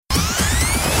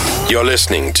You're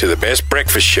listening to the best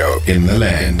breakfast show in the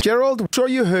land. Gerald, I'm sure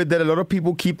you heard that a lot of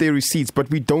people keep their receipts, but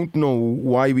we don't know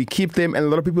why we keep them, and a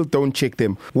lot of people don't check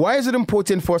them. Why is it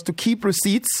important for us to keep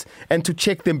receipts and to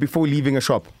check them before leaving a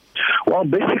shop? Well,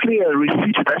 basically, a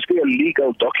receipt is actually a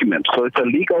legal document. So it's a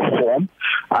legal form.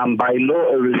 By law,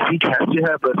 a receipt has to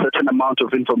have a certain amount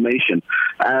of information.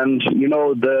 And,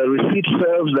 the receipt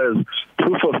serves as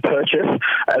proof of purchase,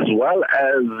 as well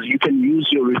as you can use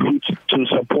your receipt to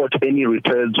support any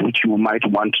returns which you might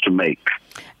want to make.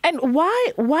 And why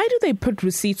do they put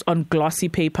receipts on glossy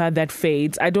paper that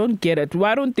fades? I don't get it.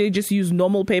 Why don't they just use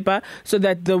normal paper so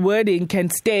that the wording can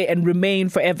stay and remain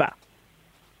forever?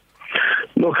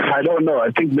 Look, I don't know. I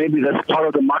think maybe that's part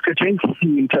of the marketing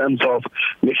in terms of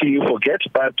making you forget.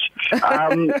 But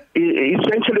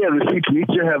essentially, a receipt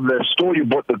needs to have the store you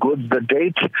bought the goods, the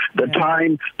date, the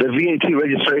time, the VAT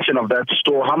registration of that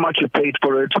store, how much you paid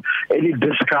for it, any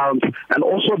discounts, and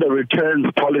also the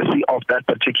returns policy of that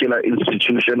particular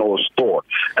institution or store.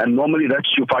 And normally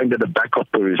that's you find at the back of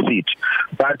the receipt.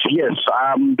 But yes,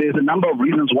 there's a number of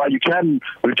reasons why you can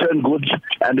return goods,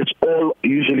 and it's all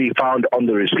usually found on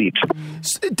the receipt.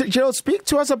 Gerald, speak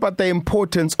to us about the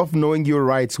importance of knowing your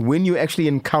rights when you actually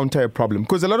encounter a problem.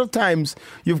 Because a lot of times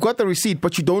you've got the receipt,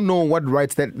 but you don't know what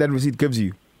rights that receipt gives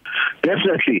you.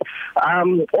 Definitely.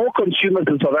 All consumers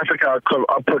in South Africa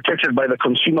are protected by the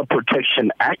Consumer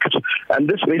Protection Act, and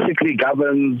this basically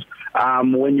governs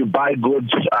when you buy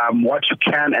goods, what you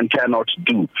can and cannot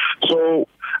do. So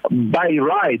by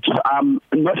right,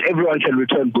 not everyone can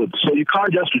return goods. So you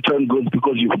can't just return goods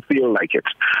because you feel like it.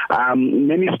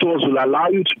 Many stores will allow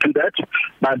you to do that,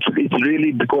 but it's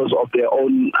really because of their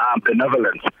own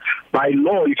benevolence. By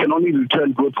law, you can only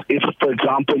return goods if, for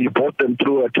example, you bought them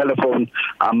through a telephone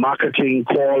marketing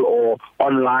call or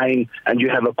online, and you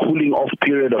have a cooling off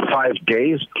period of 5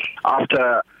 days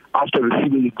after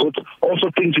receiving the goods. Also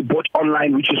things you bought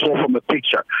online which you saw from a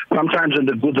picture. Sometimes when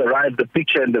the goods arrive, the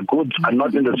picture and the goods are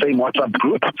not in the same WhatsApp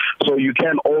group. So you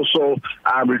can also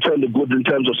return the goods in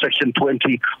terms of Section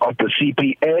 20 of the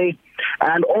CPA.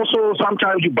 And also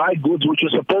sometimes you buy goods which are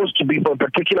supposed to be for a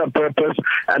particular purpose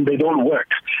and they don't work.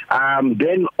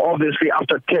 Then obviously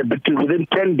within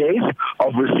 10 days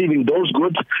of receiving those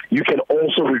goods, you can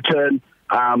also return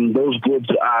those goods,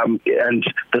 and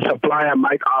the supplier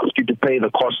might ask you to pay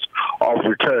the cost of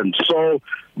return. So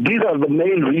these are the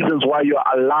main reasons why you're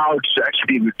allowed to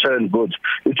actually return goods.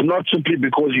 It's not simply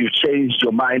because you've changed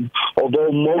your mind, although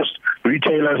most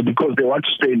retailers, because they want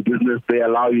to stay in business, they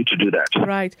allow you to do that.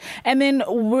 Right. And then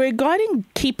regarding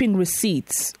keeping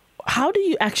receipts, how do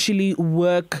you actually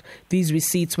work these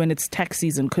receipts when it's tax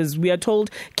season? Because we are told,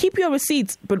 keep your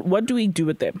receipts, but what do we do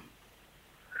with them?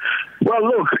 Well,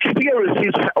 look, keeping your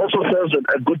receipts also serves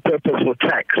a good purpose for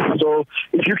tax. So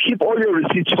if you keep all your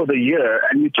receipts for the year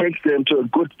and you take them to a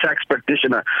good tax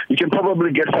practitioner, you can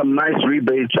probably get some nice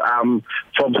rebates from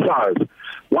SARS.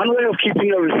 One way of keeping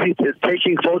your receipts is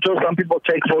taking photos. Some people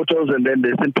take photos and then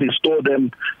they simply store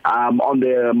them on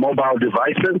their mobile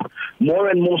devices. More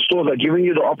and more stores are giving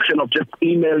you the option of just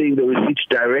emailing the receipts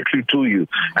directly to you.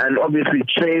 And obviously it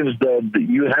saves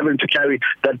you having to carry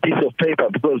that piece of paper.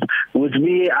 Because with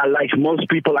me, like most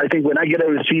people, I think when I get a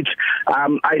receipt,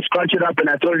 I scrunch it up and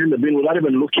I throw it in the bin without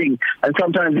even looking. And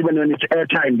sometimes even when it's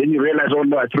airtime, then you realize, oh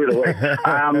no, I threw it away.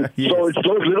 Yes. So it's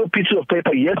those little pieces of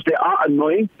paper. Yes, they are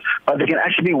annoying, but they can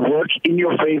actually work in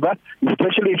your favor,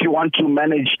 especially if you want to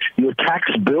manage your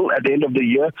tax bill at the end of the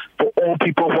year. For all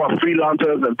people who are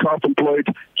freelancers and self-employed,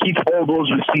 keep all those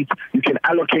receipts. You can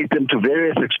allocate them to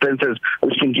various expenses,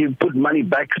 which can put money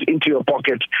back into your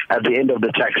pocket at the end of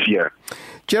the tax year.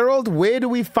 Gerald, where do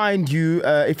we find you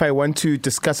if I want to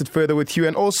discuss it further with you?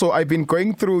 And also, I've been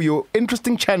going through your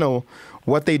interesting channel,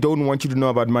 What They Don't Want You to Know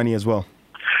About Money as well.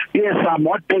 Yes,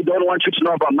 what they don't want you to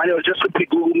know about money, or just simply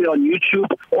Google me on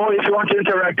YouTube. Or if you want to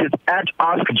interact, it's at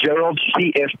Ask Gerald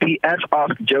CFP, at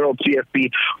Ask Gerald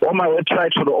CFP, or my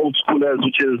website for the old schoolers,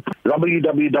 which is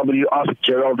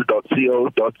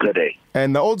www.askgerald.co.za.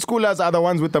 And the old schoolers are the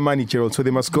ones with the money, Gerald, so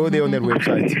they must go there on that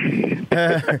website.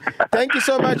 Thank you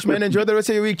so much, man. Enjoy the rest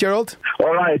of your week, Gerald.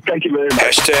 All right, thank you very much.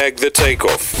 Hashtag The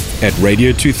Takeoff at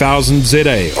Radio 2000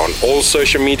 ZA on all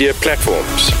social media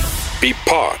platforms. Be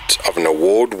part of an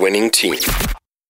award-winning team.